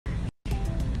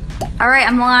Alright,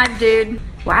 I'm live, dude.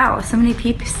 Wow, so many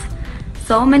peeps.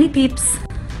 So many peeps.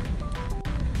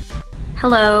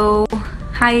 Hello.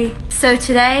 Hi. So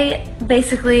today,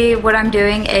 basically what I'm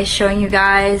doing is showing you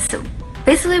guys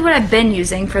basically what I've been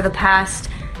using for the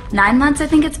past 9 months, I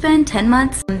think it's been, 10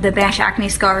 months. The Banish Acne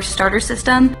Scars starter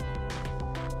system.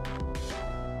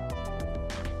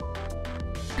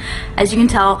 As you can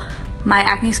tell, my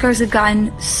acne scars have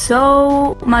gotten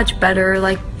so much better,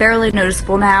 like barely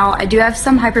noticeable now. I do have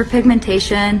some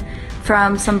hyperpigmentation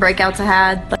from some breakouts I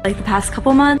had like the past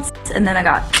couple months, and then I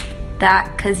got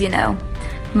that because, you know,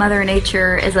 Mother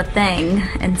Nature is a thing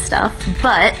and stuff.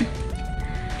 But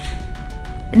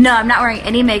no, I'm not wearing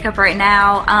any makeup right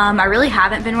now. I really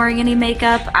haven't been wearing any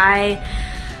makeup.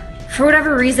 For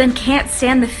whatever reason, can't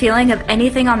stand the feeling of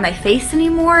anything on my face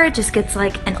anymore. It just gets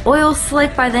like an oil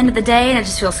slick by the end of the day and it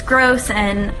just feels gross,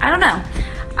 and I don't know.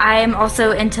 I'm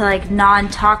also into like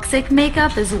non-toxic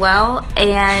makeup as well,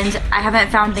 and I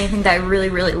haven't found anything that I really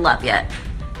love yet.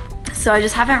 So I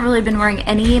just haven't really been wearing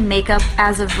any makeup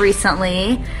as of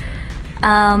recently.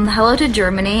 Hello to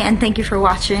Germany, and thank you for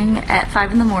watching at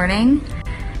 5 in the morning.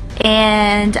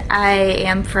 And I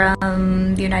am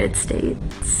from the United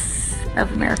States of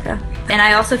America. And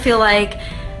I also feel like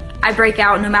I break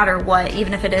out no matter what,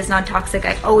 even if it is non-toxic.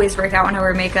 I always break out when I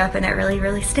wear makeup, and it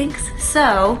really stinks.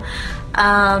 So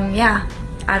yeah,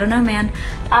 I don't know, man.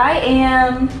 I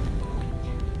am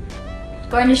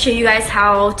going to show you guys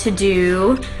how to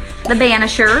do the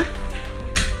banisher.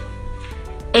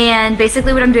 And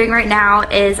basically what I'm doing right now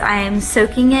is I'm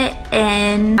soaking it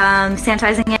in,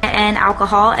 sanitizing it in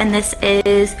alcohol, and this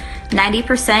is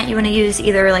 90%. You want to use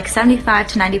either like 75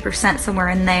 to 90%, somewhere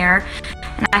in there.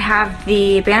 And I have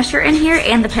the banisher in here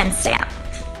and the pen stamp.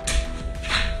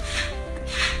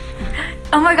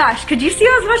 Oh my gosh, could you see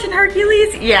I was watching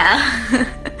Hercules? Yeah.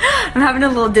 I'm having a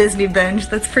little Disney binge.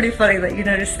 That's pretty funny that you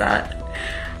noticed that.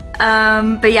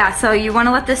 But yeah, so you want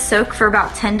to let this soak for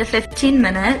about 10 to 15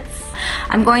 minutes.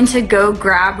 I'm going to go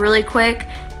grab really quick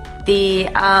the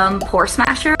pore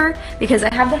smasher because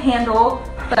I have the handle,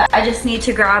 but I just need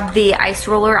to grab the ice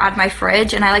roller out of my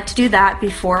fridge, and I like to do that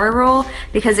before I roll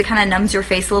because it kind of numbs your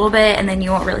face a little bit, and then you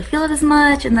won't really feel it as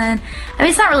much. And then, I mean,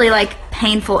 it's not really like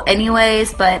painful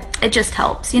anyways, but it just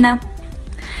helps, you know.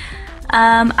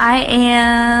 I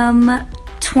am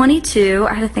 22.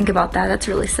 I had to think about that. That's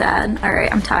really sad.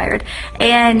 Alright, I'm tired.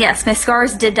 And yes, my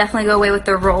scars did definitely go away with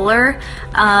the roller.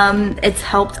 It's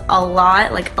helped a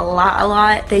lot, like a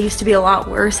lot. They used to be a lot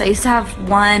worse. I used to have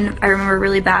one, I remember,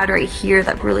 really bad right here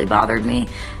that really bothered me.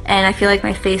 And I feel like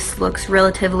my face looks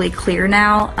relatively clear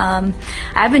now.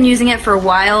 I've been using it for a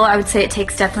while. I would say it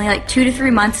takes definitely like 2 to 3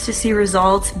 months to see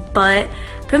results, but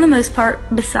for the most part,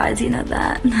 besides, you know,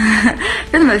 that,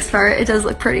 for the most part, it does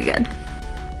look pretty good.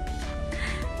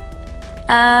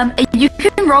 You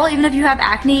can roll even if you have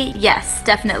acne. Yes,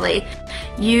 definitely.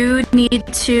 You need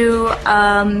to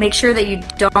make sure that you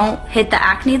don't hit the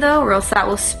acne though, or else that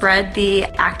will spread the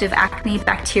active acne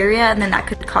bacteria, and then that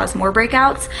could cause more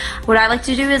breakouts. What I like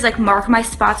to do is like mark my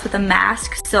spots with a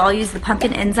mask. So I'll use the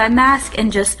pumpkin enzyme mask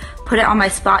and just put it on my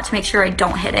spot to make sure I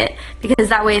don't hit it, because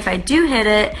that way if I do hit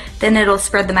it, then it'll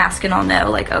spread the mask and I'll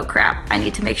know like, oh crap, I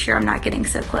need to make sure I'm not getting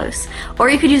so close. Or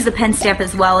you could use the pen stamp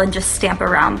as well and just stamp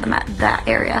around that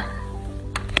area.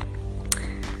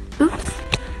 Oops.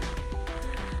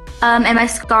 And my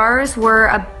scars were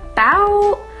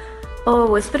about,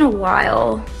 oh, it's been a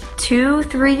while,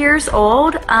 2-3 years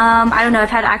old. I don't know,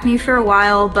 I've had acne for a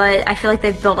while, but I feel like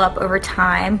they've built up over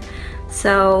time.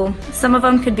 So some of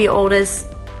them could be old as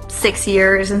 6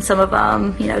 years, and some of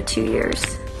them, you know, 2 years.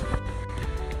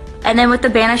 And then with the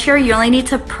banisher, you only need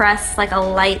to press like a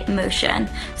light motion.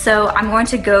 So I'm going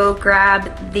to go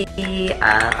grab the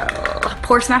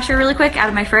pore smasher really quick out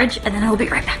of my fridge, and then I'll be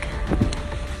right back.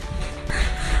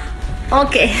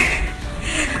 Okay,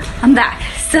 I'm back.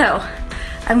 So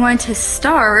I'm going to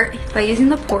start by using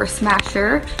the pore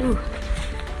smasher. Ooh.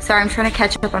 Sorry, I'm trying to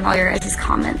catch up on all your guys'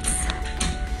 comments.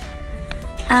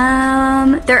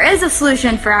 There is a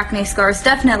solution for acne scars,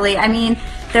 definitely. I mean,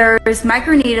 there's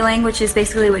microneedling, which is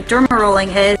basically what derma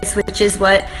rolling is, which is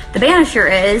what the banisher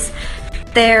is.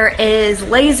 There is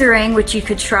lasering, which you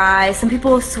could try. Some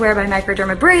people swear by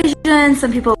microdermabrasion,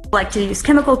 some people like to use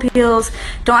chemical peels.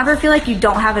 Don't ever feel like you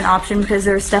don't have an option, because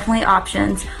there's definitely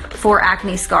options for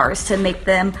acne scars to make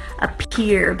them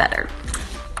appear better.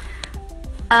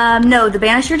 No, the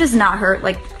banisher does not hurt,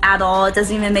 like, at all. It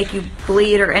doesn't even make you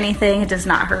bleed or anything. It does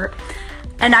not hurt.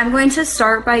 And I'm going to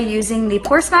start by using the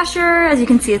pore smasher. As you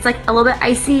can see, it's like a little bit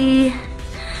icy.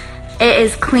 It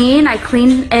is clean. I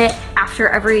clean it after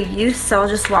every use, so I'll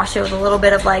just wash it with a little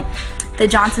bit of like the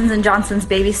Johnson & Johnson's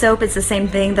baby soap. It's the same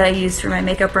thing that I use for my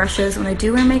makeup brushes when I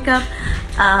do wear makeup.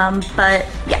 But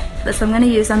yeah, that's what I'm gonna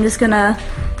use. I'm just gonna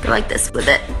go like this with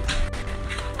it.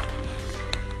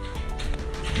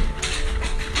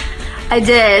 I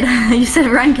did. You said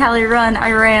run, Callie, run.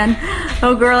 I ran.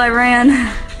 Oh girl, I ran.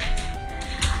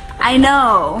 I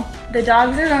know. The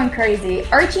dogs are going crazy.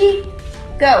 Archie,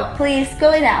 go, please, go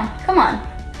lay down. Come on.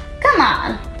 Come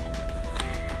on.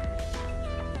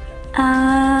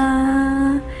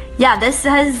 Yeah, this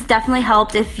has definitely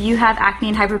helped if you have acne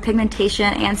and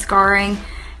hyperpigmentation and scarring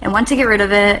and want to get rid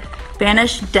of it.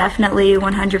 Banish definitely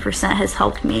 100% has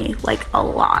helped me, like, a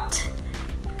lot.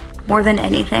 More than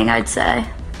anything, I'd say.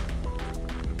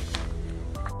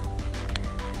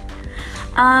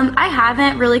 I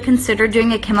haven't really considered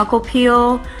doing a chemical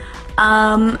peel.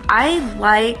 I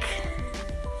like,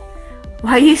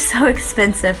 why are you so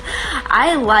expensive?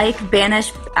 I like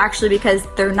Banish actually because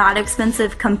they're not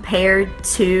expensive compared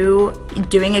to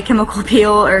doing a chemical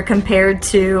peel or compared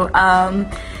to,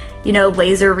 you know,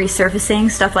 laser resurfacing,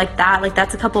 stuff like that. Like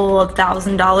that's a couple of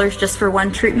 $1,000s just for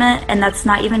one treatment, and that's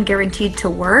not even guaranteed to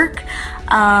work.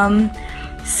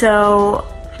 So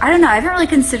I don't know, I haven't really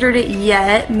considered it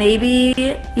yet.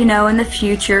 Maybe, you know, in the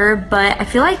future, but I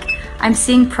feel like I'm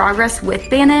seeing progress with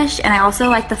Banish, and I also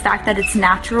like the fact that it's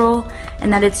natural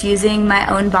and that it's using my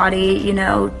own body, you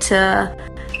know, to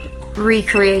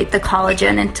recreate the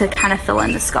collagen and to kind of fill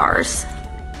in the scars.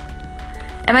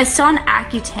 Am I still on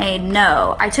Accutane?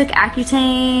 No, I took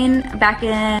Accutane back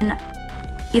in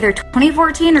either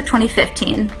 2014 or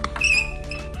 2015,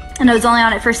 and I was only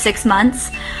on it for 6 months.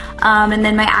 And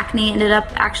then my acne ended up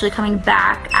actually coming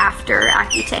back after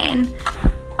Accutane,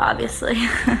 obviously.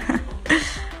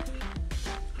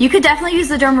 You could definitely use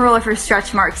the derma roller for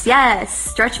stretch marks. Yes,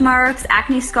 stretch marks,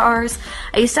 acne scars.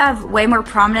 I used to have way more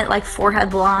prominent like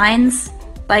forehead lines,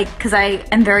 like, cause I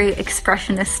am very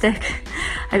expressionistic.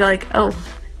 I go like, oh,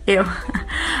 ew.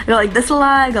 I go like this a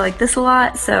lot, I go like this a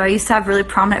lot. So I used to have really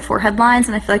prominent forehead lines,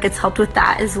 and I feel like it's helped with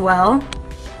that as well.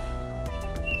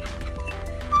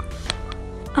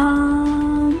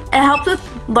 It helped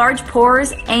with large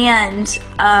pores and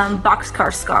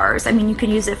boxcar scars. I mean, you can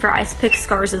use it for ice pick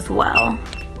scars as well.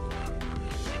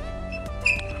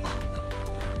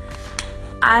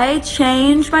 I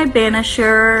change my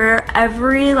Banisher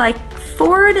every like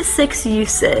 4 to 6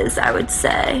 uses, I would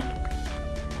say.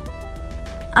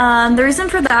 The reason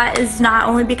for that is not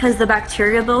only because the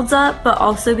bacteria builds up, but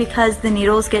also because the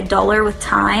needles get duller with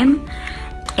time.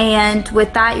 And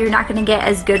with that, you're not going to get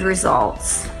as good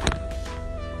results.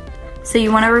 So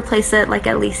you want to replace it like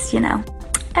at least, you know,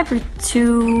 every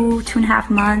 2.5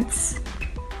 months.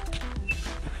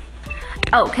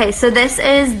 Okay, so this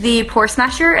is the Pore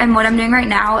Smasher, and what I'm doing right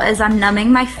now is I'm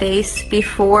numbing my face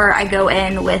before I go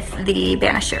in with the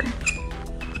Banisher.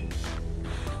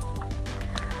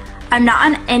 I'm not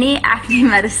on any acne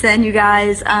medicine, you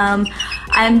guys.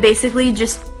 I'm basically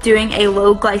just doing a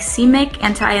low glycemic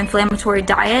anti-inflammatory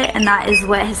diet, and that is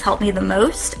what has helped me the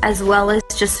most, as well as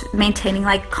just maintaining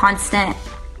like constant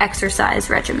exercise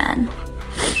regimen.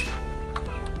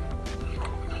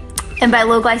 And by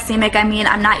low glycemic, I mean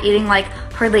I'm not eating like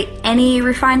hardly any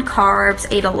refined carbs,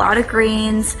 ate a lot of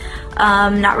greens,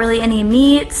 not really any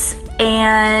meats,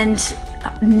 and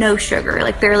no sugar,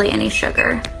 like barely any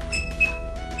sugar.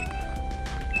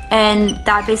 And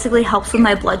that basically helps with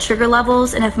my blood sugar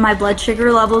levels, and if my blood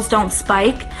sugar levels don't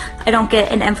spike, I don't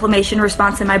get an inflammation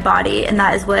response in my body, and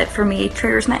that is what, for me,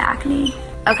 triggers my acne.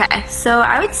 Okay, so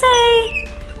I would say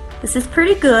this is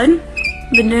pretty good.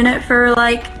 I've been doing it for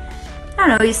like, I don't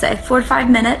know what you say, 4 to 5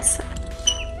 minutes.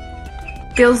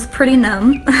 Feels pretty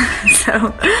numb,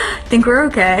 so I think we're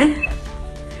okay.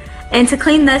 And to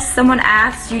clean this, someone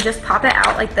asked, you just pop it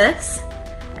out like this,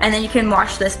 and then you can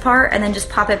wash this part and then just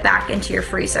pop it back into your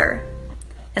freezer.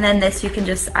 And then this, you can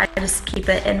just, I just keep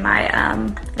it in my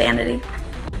vanity.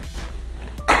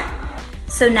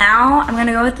 So now I'm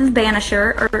gonna go with this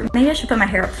Banisher, or maybe I should put my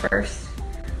hair up first.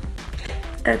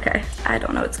 Okay, I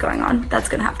don't know what's going on. That's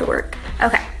gonna have to work.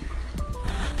 Okay.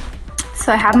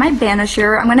 So I have my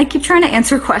Banisher. I'm gonna keep trying to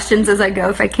answer questions as I go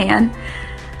if I can.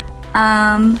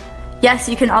 Yes,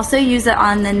 you can also use it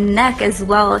on the neck as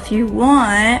well if you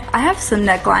want. I have some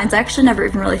necklines. I actually never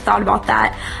even really thought about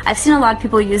that. I've seen a lot of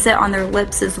people use it on their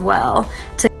lips as well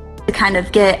to kind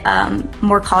of get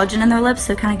more collagen in their lips,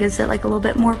 so it kind of gives it like a little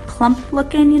bit more plump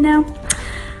looking, you know?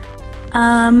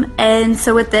 And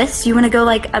so with this, you want to go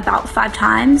like about 5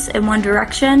 times in one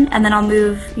direction, and then I'll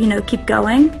move, you know, keep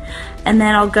going. And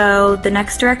then I'll go the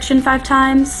next direction 5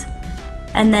 times.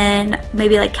 And then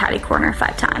maybe like catty corner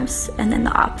 5 times, and then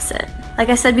the opposite. Like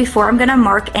I said before, I'm gonna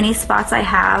mark any spots I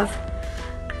have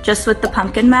just with the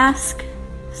pumpkin mask.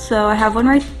 So I have one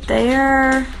right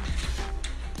there.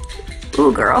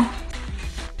 Ooh, girl.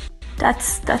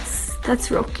 That's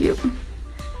real cute.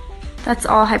 That's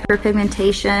all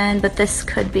hyperpigmentation, but this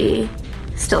could be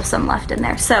still some left in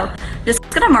there. So just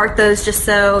gonna mark those just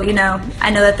so, you know, I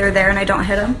know that they're there and I don't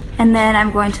hit them. And then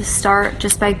I'm going to start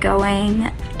just by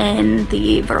going in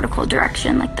the vertical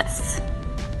direction like this.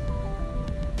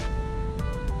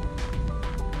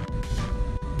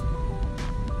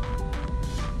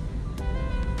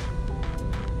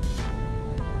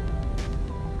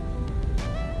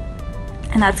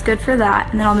 And that's good for that.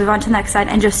 And then I'll move on to the next side.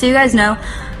 And just so you guys know,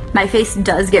 my face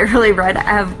does get really red. I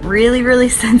have really, really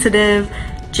sensitive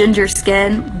ginger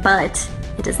skin, but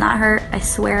it does not hurt. I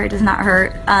swear it does not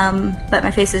hurt. But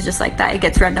my face is just like that. It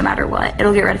gets red no matter what.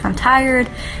 It'll get red if I'm tired,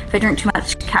 if I drink too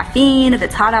much caffeine, if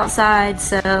it's hot outside.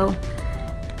 So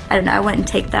I don't know, I wouldn't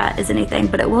take that as anything,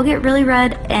 but it will get really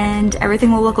red and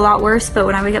everything will look a lot worse. But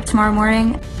when I wake up tomorrow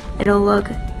morning, it'll look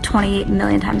 20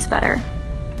 million times better.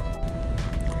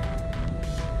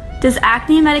 Does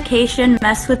acne medication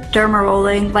mess with derma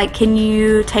rolling? Like, can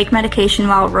you take medication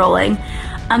while rolling?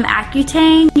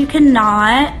 Accutane, you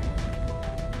cannot.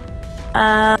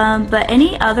 But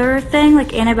any other thing,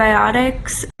 like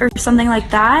antibiotics or something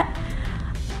like that,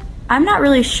 I'm not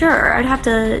really sure. I'd have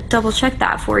to double check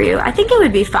that for you. I think it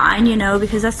would be fine, you know,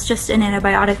 because that's just an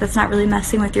antibiotic that's not really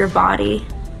messing with your body.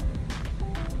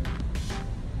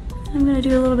 I'm gonna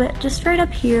do a little bit just right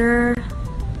up here.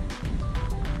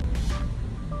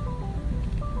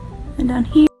 And down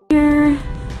here.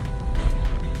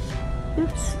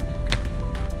 Oops.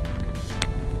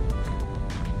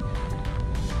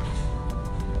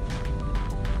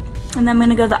 And then I'm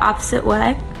gonna go the opposite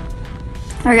way.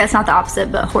 Or I guess not the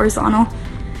opposite, but horizontal.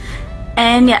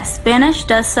 And yes, Banish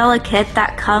does sell a kit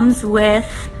that comes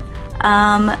with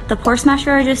the pore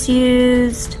smasher I just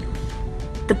used,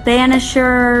 the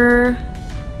Banisher,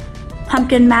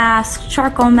 pumpkin mask,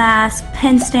 charcoal mask,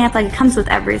 pen stamp, like it comes with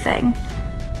everything.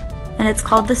 And it's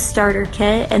called the starter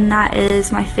kit, and that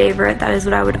is my favorite. That is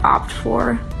what I would opt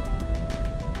for.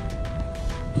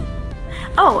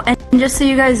 Oh, and just so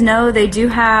you guys know, they do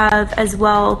have as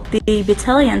well the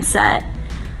Battalion set,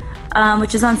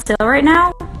 which is on sale right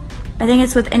now. I think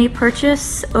it's with any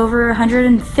purchase over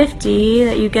 150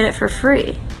 that you get it for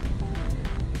free.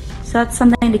 So that's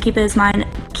something to keep in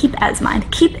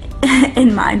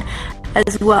mind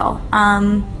as well.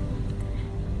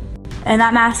 And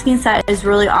that masking set is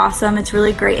really awesome. It's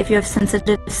really great if you have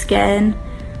sensitive skin.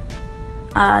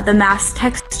 The mask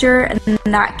texture in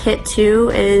that kit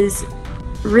too is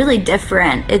really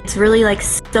different. It's really like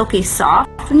silky soft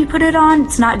when you put it on.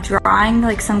 It's not drying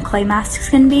like some clay masks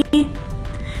can be.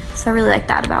 So I really like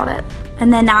that about it.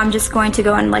 And then now I'm just going to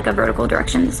go in like a vertical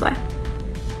direction this way.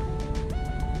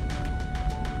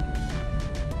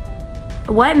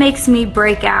 What makes me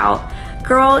break out?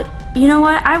 Girl, you know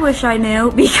what? I wish I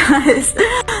knew, because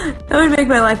that would make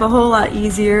my life a whole lot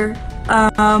easier.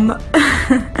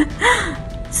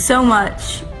 So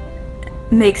much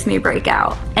makes me break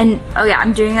out. And oh yeah,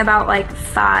 I'm doing about like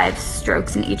 5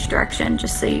 strokes in each direction,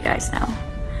 just so you guys know.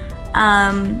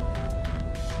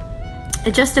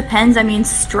 It just depends. I mean,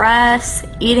 stress,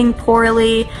 eating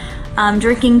poorly,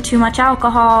 drinking too much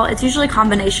alcohol. It's usually a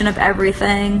combination of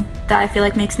everything that I feel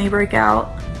like makes me break out.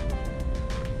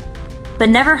 But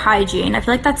never hygiene. I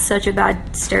feel like that's such a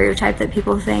bad stereotype that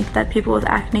people think that people with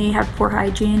acne have poor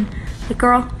hygiene. Like,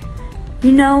 girl,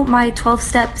 you know my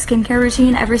 12-step skincare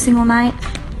routine every single night,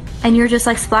 and you're just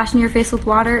like splashing your face with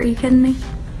water? Are you kidding me?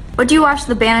 What do you wash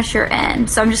the Banisher in?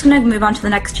 So I'm just gonna move on to the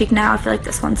next cheek now. I feel like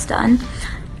this one's done.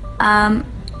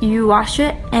 You wash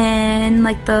it in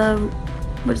like the,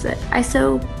 what is it?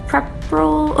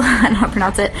 Isopropyl? I don't know how to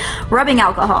pronounce it. Rubbing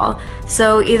alcohol.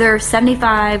 So either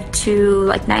 75 to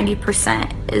like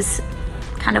 90% is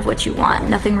kind of what you want.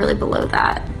 Nothing really below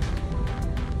that.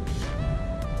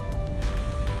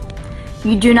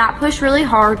 You do not push really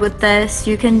hard with this.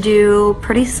 You can do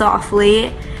pretty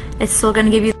softly. It's still going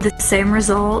to give you the same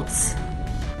results.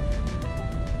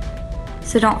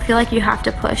 So don't feel like you have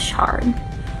to push hard.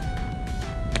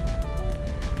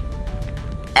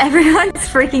 Everyone's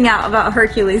freaking out about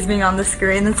Hercules being on the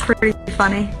screen. That's pretty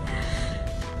funny.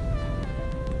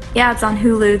 Yeah, it's on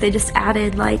Hulu. They just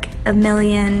added like 1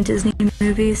 million Disney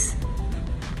movies.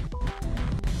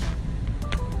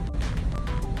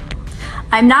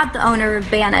 I'm not the owner of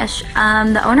Banish.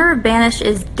 The owner of Banish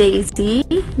is Daisy,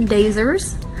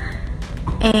 Dazers.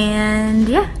 And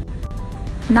yeah,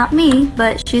 not me,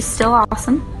 but she's still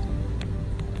awesome.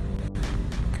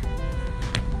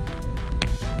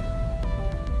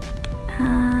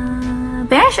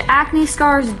 Banish Banish Acne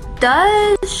Scars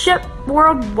does ship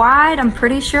worldwide, I'm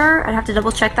pretty sure. I'd have to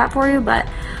double check that for you, but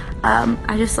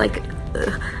I just like,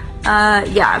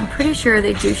 yeah, I'm pretty sure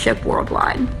they do ship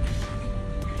worldwide.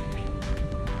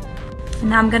 And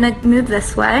now I'm gonna move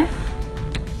this way.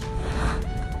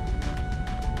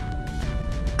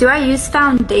 Do I use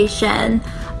foundation?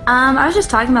 I was just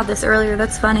talking about this earlier,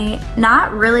 that's funny.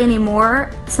 Not really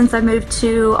anymore since I moved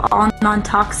to all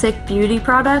non-toxic beauty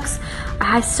products.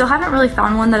 I still haven't really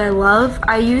found one that I love.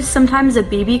 I use sometimes a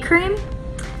BB cream,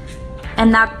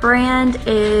 and that brand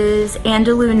is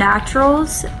Andalou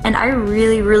Naturals, and I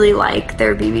really like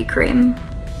their BB cream.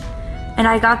 And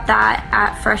I got that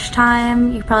at Fresh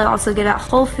Time. You probably also get it at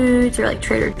Whole Foods or like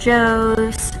Trader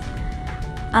Joe's,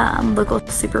 local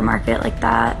supermarket like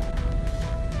that.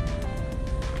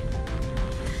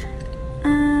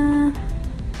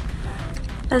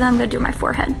 And then I'm gonna do my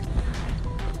forehead.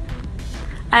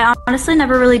 I honestly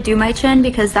never really do my chin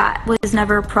because that was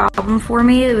never a problem for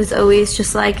me. It was always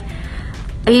just like,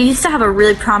 I used to have a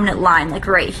really prominent line like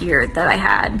right here that I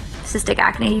had cystic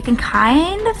acne. You can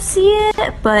kind of see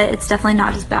it, but it's definitely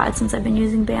not as bad since I've been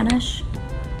using Banish.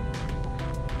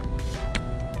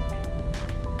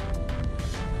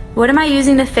 What am I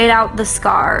using to fade out the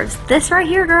scars? This right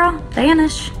here, girl,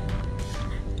 Banish.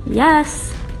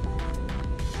 Yes.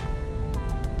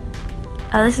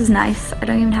 Oh, this is nice. I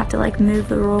don't even have to like move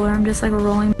the roller. I'm just like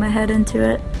rolling my head into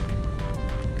it.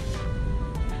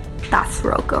 That's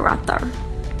Roca right there.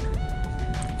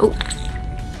 Oh.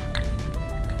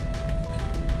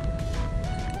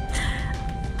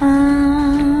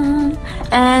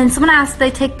 And someone asked if they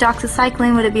take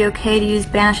doxycycline, would it be okay to use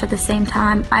Banish at the same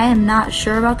time? I am not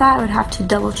sure about that. I would have to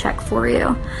double check for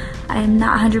you. I am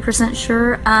not 100%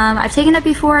 sure. I've taken it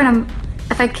before, and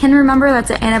if I can remember, that's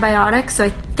an antibiotic, so I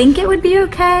think it would be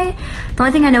okay. The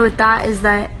only thing I know with that is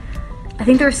that I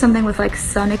think there's something with like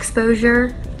sun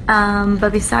exposure, but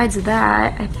besides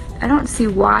that, I don't see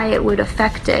why it would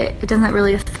affect it. It doesn't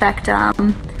really affect,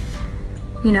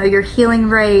 you know, your healing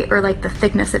rate or like the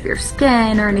thickness of your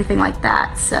skin or anything like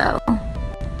that, so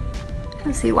I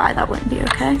don't see why that wouldn't be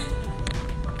okay.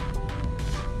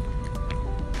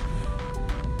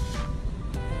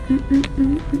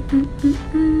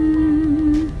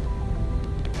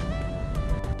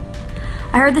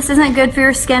 I heard this isn't good for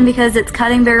your skin because it's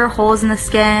cutting bigger holes in the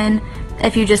skin.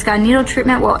 If you just got needle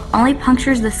treatment, well, it only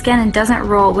punctures the skin and doesn't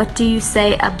roll. What do you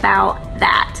say about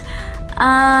that?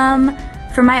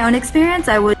 From my own experience,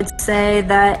 I would say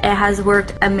that it has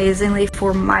worked amazingly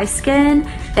for my skin.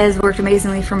 It has worked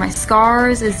amazingly for my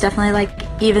scars. It's definitely like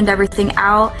evened everything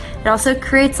out. It also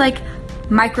creates like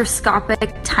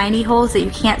microscopic tiny holes that you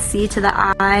can't see to the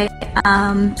eye,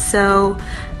 so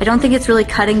I don't think it's really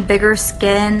cutting bigger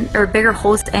skin or bigger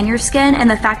holes in your skin. And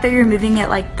the fact that you're moving it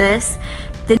like this,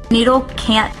 the needle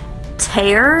can't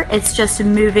tear, it's just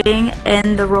moving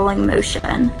in the rolling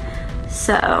motion,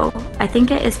 so I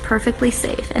think it is perfectly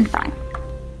safe and fine.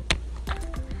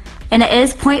 And it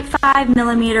is 0.5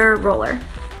 millimeter roller.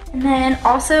 And then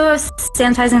also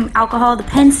sanitizing alcohol, the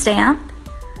pen stamp.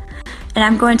 And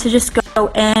I'm going to just go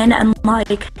in and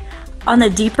like on the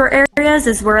deeper areas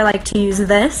is where I like to use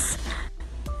this.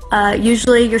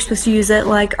 Usually you're supposed to use it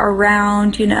like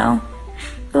around, you know,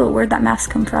 oh, where'd that mask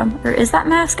come from? Or is that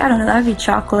mask? I don't know, that would be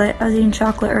chocolate. I was eating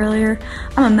chocolate earlier.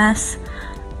 I'm a mess.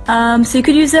 So you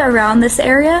could use it around this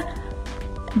area,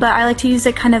 but I like to use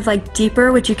it kind of like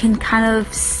deeper, which you can kind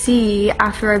of see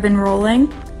after I've been rolling.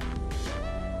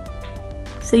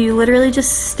 So you literally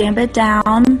just stamp it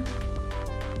down.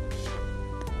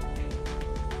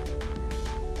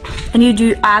 And you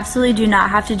do absolutely do not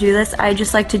have to do this. I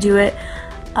just like to do it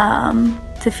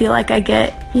to feel like I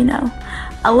get, you know,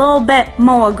 a little bit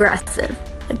more aggressive.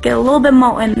 Like get a little bit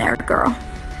more in there, girl.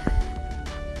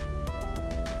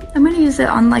 I'm gonna use it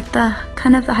on like the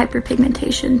kind of the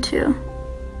hyperpigmentation too.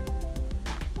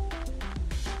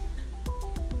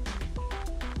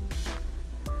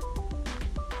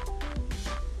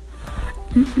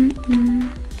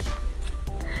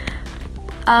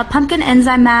 Pumpkin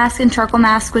enzyme mask and charcoal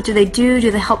mask, what do they do?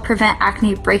 Do they help prevent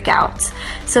acne breakouts?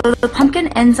 So the pumpkin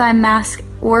enzyme mask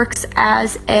works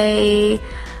as a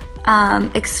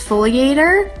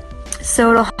exfoliator.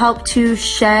 So it'll help to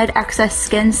shed excess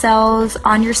skin cells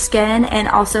on your skin, and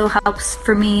also helps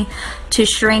for me to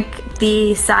shrink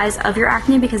the size of your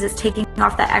acne because it's taking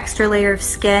off that extra layer of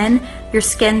skin. Your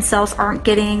skin cells aren't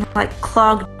getting like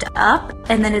clogged up,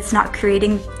 and then it's not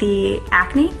creating the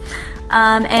acne.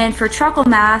 And for charcoal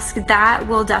mask, that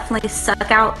will definitely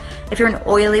suck out, if you're an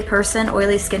oily person,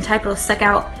 oily skin type, it'll suck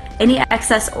out any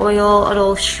excess oil.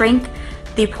 It'll shrink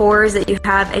the pores that you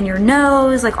have in your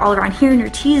nose, like all around here in your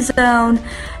T-zone.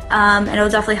 and it'll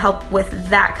definitely help with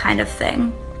that kind of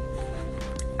thing.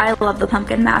 I love the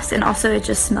pumpkin mask, and also it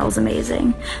just smells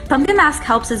amazing. Pumpkin mask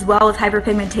helps as well with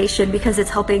hyperpigmentation because it's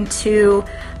helping to,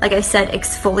 like I said,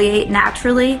 exfoliate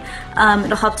naturally.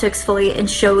 It'll help to exfoliate and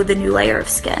show the new layer of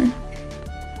skin.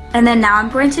 And then now I'm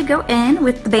going to go in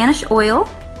with the Banish oil,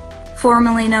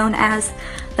 formerly known as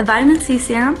the vitamin C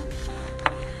serum.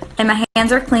 And my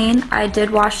hands are clean. I did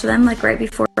wash them like right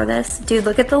before this. Dude,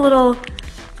 look at the little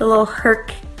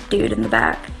Herc dude in the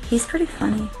back. He's pretty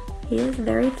funny. He is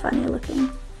very funny looking.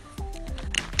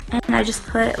 And I just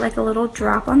put like a little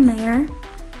drop on there.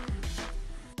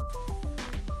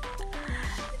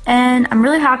 And I'm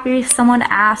really happy someone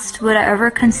asked, would I ever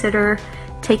consider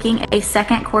taking a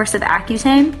second course of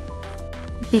Accutane?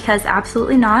 Because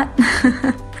absolutely not.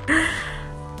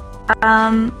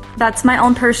 That's my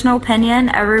own personal opinion.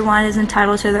 Everyone is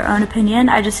entitled to their own opinion.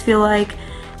 I just feel like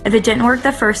if it didn't work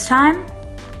the first time,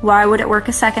 why would it work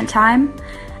a second time?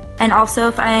 And also,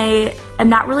 if I am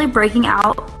not really breaking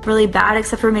out really bad,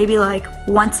 except for maybe like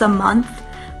once a month,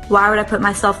 why would I put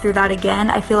myself through that again?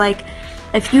 I feel like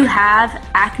if you have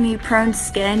acne prone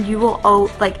skin, you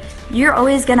will, you're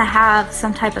always gonna have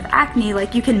some type of acne.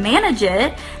 Like, you can manage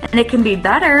it and it can be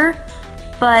better,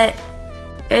 but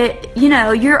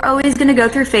you're always gonna go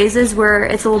through phases where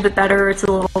it's a little bit better, it's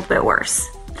a little bit worse.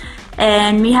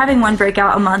 And me having one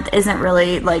breakout a month isn't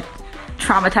really like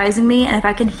traumatizing me, and if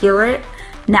I can heal it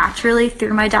naturally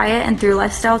through my diet and through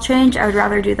lifestyle change, I would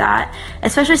rather do that.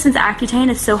 Especially since Accutane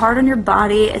is so hard on your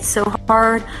body, it's so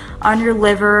hard on your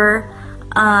liver.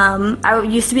 I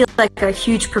used to be like a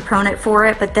huge proponent for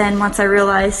it, but then once I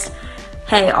realized,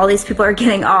 hey, all these people are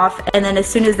getting off, and then as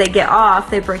soon as they get off,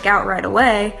 they break out right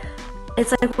away.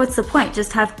 It's like, what's the point?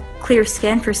 Just have clear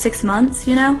skin for 6 months,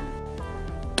 you know?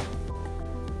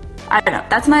 I don't know.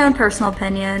 That's my own personal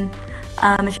opinion.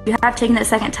 If you have taken it a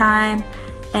second time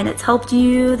and it's helped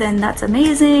you, then that's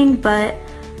amazing, but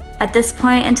at this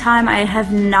point in time, I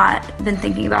have not been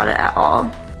thinking about it at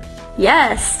all.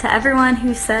 Yes, to everyone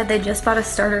who said they just bought a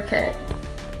starter kit,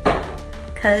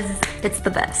 because it's the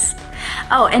best.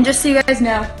 Oh, and just so you guys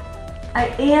know, I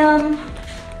am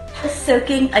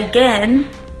soaking again,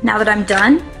 now that I'm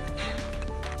done,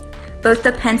 both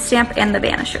the pen stamp and the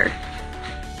Banisher.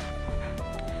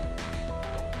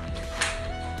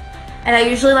 And I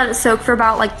usually let it soak for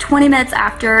about like 20 minutes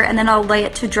after, and then I'll lay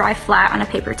it to dry flat on a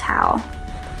paper towel.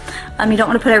 You don't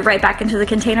want to put it right back into the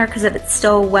container, because if it's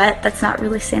still wet, that's not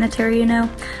really sanitary, you know?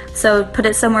 So put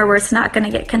it somewhere where it's not going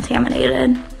to get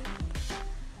contaminated.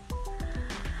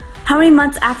 How many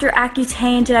months after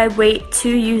Accutane did I wait to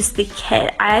use the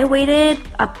kit? I waited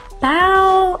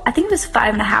about, I think it was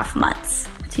 5.5 months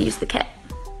to use the kit.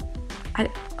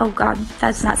 Oh god,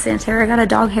 that's not sanitary. I got a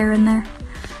dog hair in there.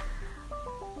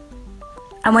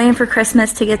 I'm waiting for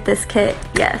Christmas to get this kit.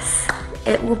 Yes,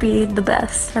 it will be the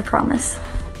best, I promise.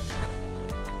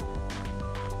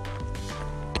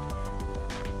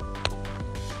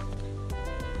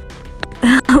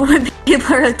 When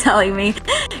people are telling me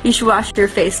you should wash your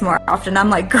face more often, I'm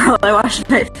like, girl, I wash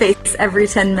my face every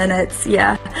 10 minutes.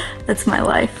 Yeah, that's my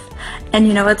life. And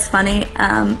you know what's funny?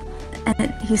 And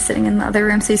he's sitting in the other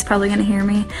room, so he's probably gonna hear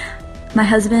me. My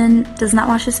husband does not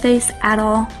wash his face at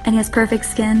all, and he has perfect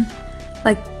skin.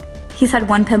 Like, he's had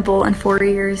one pimple in 4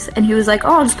 years, and he was like,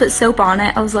 oh, I'll just put soap on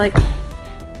it. I was like,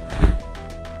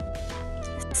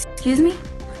 excuse me?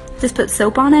 Just put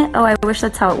soap on it? Oh, I wish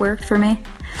that's how it worked for me.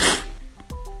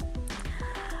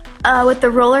 With the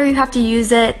roller, you have to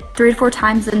use it 3 to 4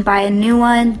 times and buy a new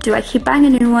one. Do I keep buying a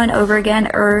new one over again,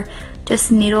 or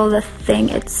just needle the thing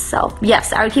itself?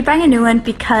 Yes, I would keep buying a new one,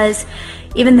 because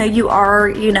even though you are,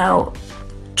 you know,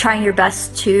 trying your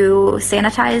best to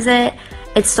sanitize it,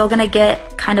 it's still going to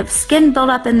get kind of skin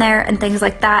buildup in there and things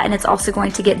like that, and it's also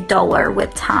going to get duller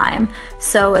with time.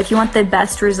 So if you want the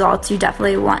best results, you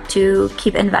definitely want to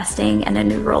keep investing in a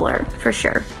new roller, for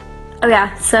sure. Oh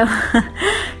yeah, so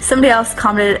somebody else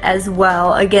commented as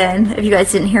well, again, if you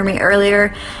guys didn't hear me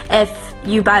earlier, if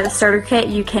you buy the starter kit,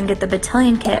 you can get the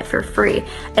Battalion kit for free.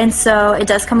 And so it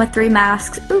does come with 3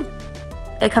 masks. Ooh.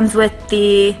 It comes with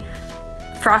the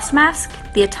Frost mask,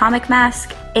 the Atomic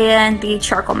mask, and the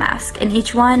Charcoal mask. And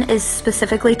each one is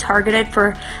specifically targeted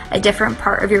for a different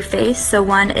part of your face. So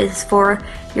one is for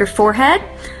your forehead.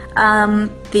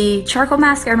 The Charcoal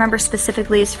mask, I remember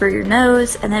specifically, is for your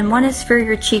nose, and then one is for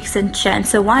your cheeks and chin.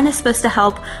 So one is supposed to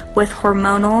help with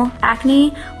hormonal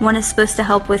acne, one is supposed to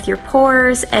help with your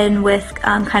pores and with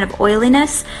kind of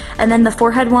oiliness, and then the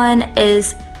forehead one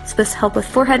is supposed to help with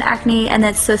forehead acne, and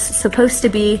it's supposed to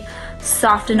be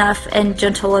soft enough and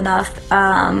gentle enough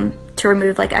to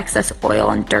remove like excess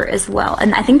oil and dirt as well.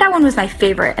 And I think that one was my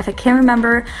favorite. If I can't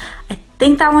remember, I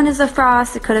think that one is a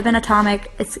Frost. It could have been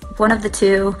Atomic. It's one of the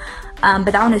two. But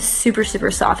that one is super,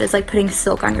 super soft. It's like putting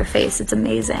silk on your face. It's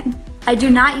amazing. I do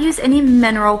not use any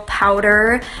mineral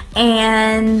powder,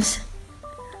 and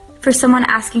for someone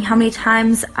asking how many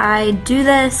times I do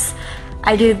this,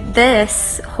 I do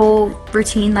this whole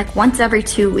routine like once every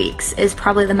 2 weeks is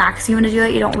probably the max you want to do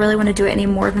it. You don't really want to do it any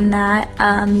more than that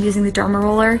using the derma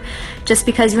roller, just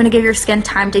because you want to give your skin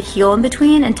time to heal in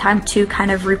between and time to kind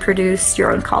of reproduce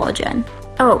your own collagen.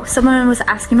 Oh, someone was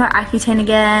asking about Accutane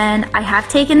again. I have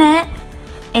taken it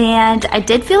and I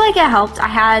did feel like it helped.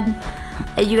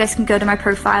 You guys can go to my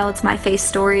profile, it's my face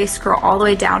story, scroll all the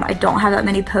way down. I don't have that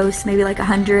many posts, maybe like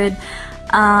 100.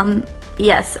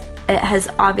 Yes, it has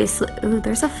obviously, ooh,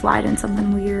 there's a fly in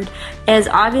something weird. It has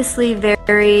obviously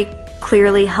very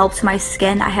clearly helped my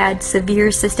skin. I had severe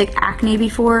cystic acne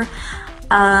before,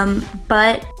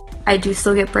 but I do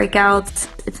still get breakouts.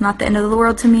 It's not the end of the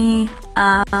world to me.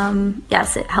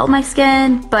 Yes, it helped my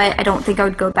skin, but I don't think I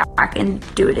would go back and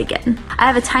do it again.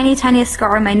 I have a tiny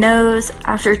scar on my nose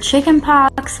after chicken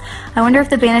pox. I wonder if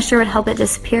the Banisher would help it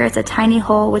disappear. It's a tiny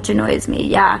hole, which annoys me.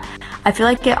 Yeah, I feel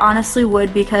like it honestly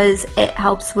would, because it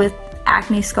helps with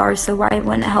acne scars, so why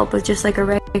wouldn't it help with just like a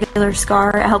regular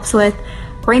scar? It helps with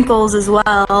wrinkles as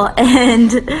well,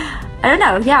 and I don't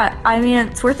know, yeah, I mean,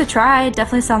 it's worth a try. It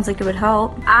definitely sounds like it would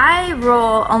help. I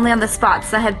roll only on the spots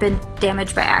that have been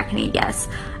damaged by acne, yes.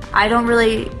 I don't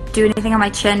really do anything on my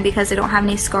chin because I don't have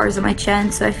any scars on my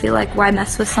chin, so I feel like why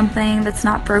mess with something that's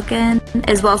not broken?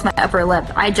 As well as my upper lip.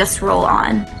 I just roll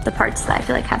on the parts that I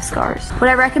feel like have scars. Would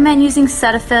I recommend using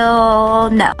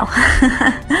Cetaphil? No.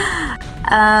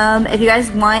 If you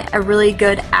guys want a really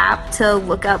good app to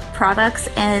look up products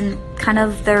and kind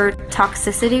of their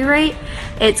toxicity rate,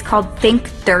 it's called Think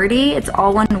Dirty. It's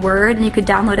all one word, and you could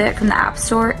download it from the App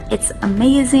Store. It's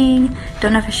amazing.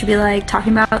 Don't know if I should be like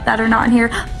talking about that or not in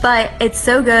here, but it's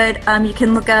so good. You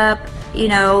can look up, you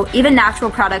know, even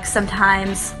natural products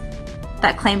sometimes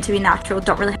that claim to be natural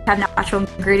don't really have natural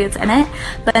ingredients in it,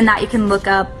 but in that you can look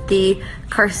up the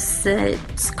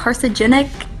carcinogenic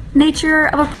nature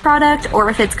of a product, or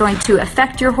if it's going to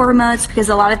affect your hormones, because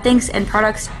a lot of things in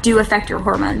products do affect your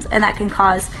hormones, and that can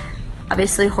cause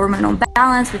obviously hormonal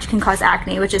imbalance, which can cause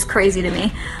acne, which is crazy to me.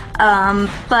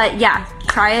 But yeah,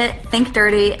 try it. Think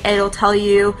Dirty. It'll tell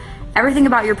you everything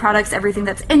about your products, everything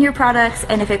that's in your products,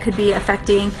 and if it could be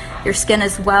affecting your skin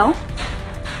as well.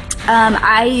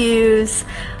 I use,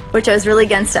 which I was really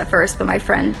against at first, but my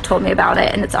friend told me about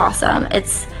it and it's awesome.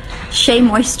 It's Shea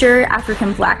Moisture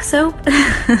African Black Soap.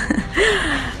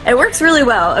 It works really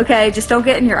well, okay? Just don't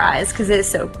get in your eyes because it is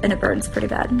soap and it burns pretty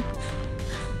bad.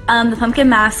 The pumpkin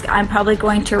mask I'm probably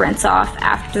going to rinse off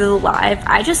after the live.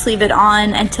 I just leave it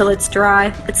on until it's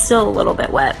dry. It's still a little bit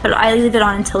wet, but I leave it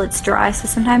on until it's dry, so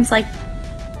sometimes like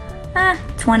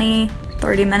 20,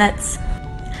 30 minutes.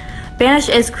 Banish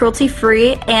is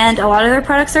cruelty-free, and a lot of their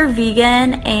products are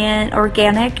vegan and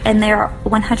organic, and they're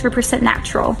 100%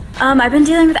 natural. I've been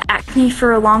dealing with acne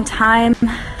for a long time.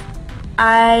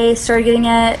 I started getting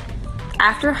it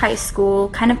after high school,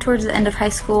 kind of towards the end of high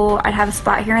school. I'd have a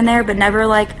spot here and there, but never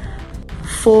like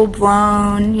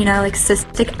full-blown, you know, like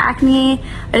cystic acne.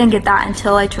 I didn't get that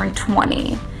until I turned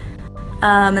 20.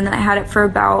 And then I had it for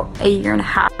about a year and a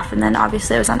half, and then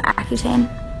obviously I was on Accutane.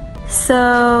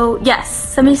 So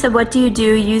yes, somebody said, what do?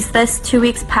 Use this 2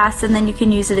 weeks past and then you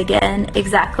can use it again.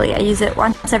 Exactly, I use it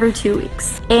once every 2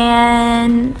 weeks.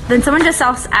 And then someone just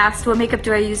asked, what makeup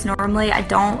do I use normally? I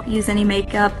don't use any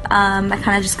makeup. I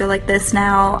kind of just go like this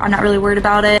now. I'm not really worried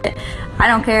about it. I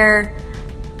don't care.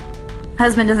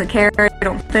 Husband doesn't care, I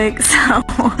don't think, so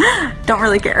don't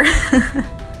really care.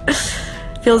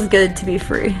 Feels good to be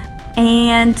free.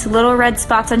 And little red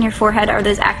spots on your forehead are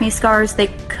those acne scars. They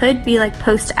could be like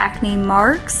post-acne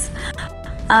marks.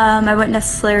 I wouldn't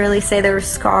necessarily say they were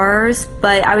scars,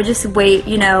 but I would just wait,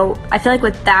 you know. I feel like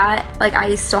with that, like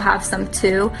I still have some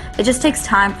too. It just takes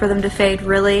time for them to fade,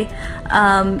 really.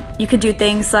 You could do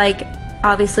things like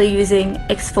obviously using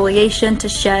exfoliation to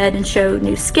shed and show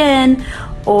new skin,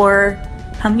 or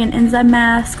pumpkin enzyme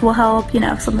mask will help, you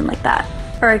know, something like that.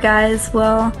 Alright guys,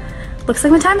 well, looks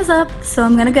like my time is up, so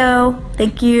I'm gonna go.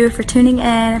 Thank you for tuning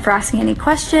in, for asking any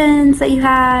questions that you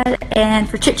had, and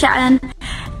for chit-chatting.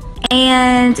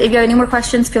 And if you have any more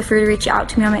questions, feel free to reach out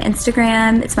to me on my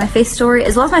Instagram. It's my face story,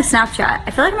 as well as my Snapchat.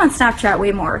 I feel like I'm on Snapchat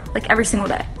way more, like every single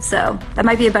day. So that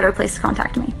might be a better place to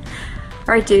contact me.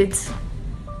 Alright dudes,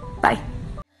 bye.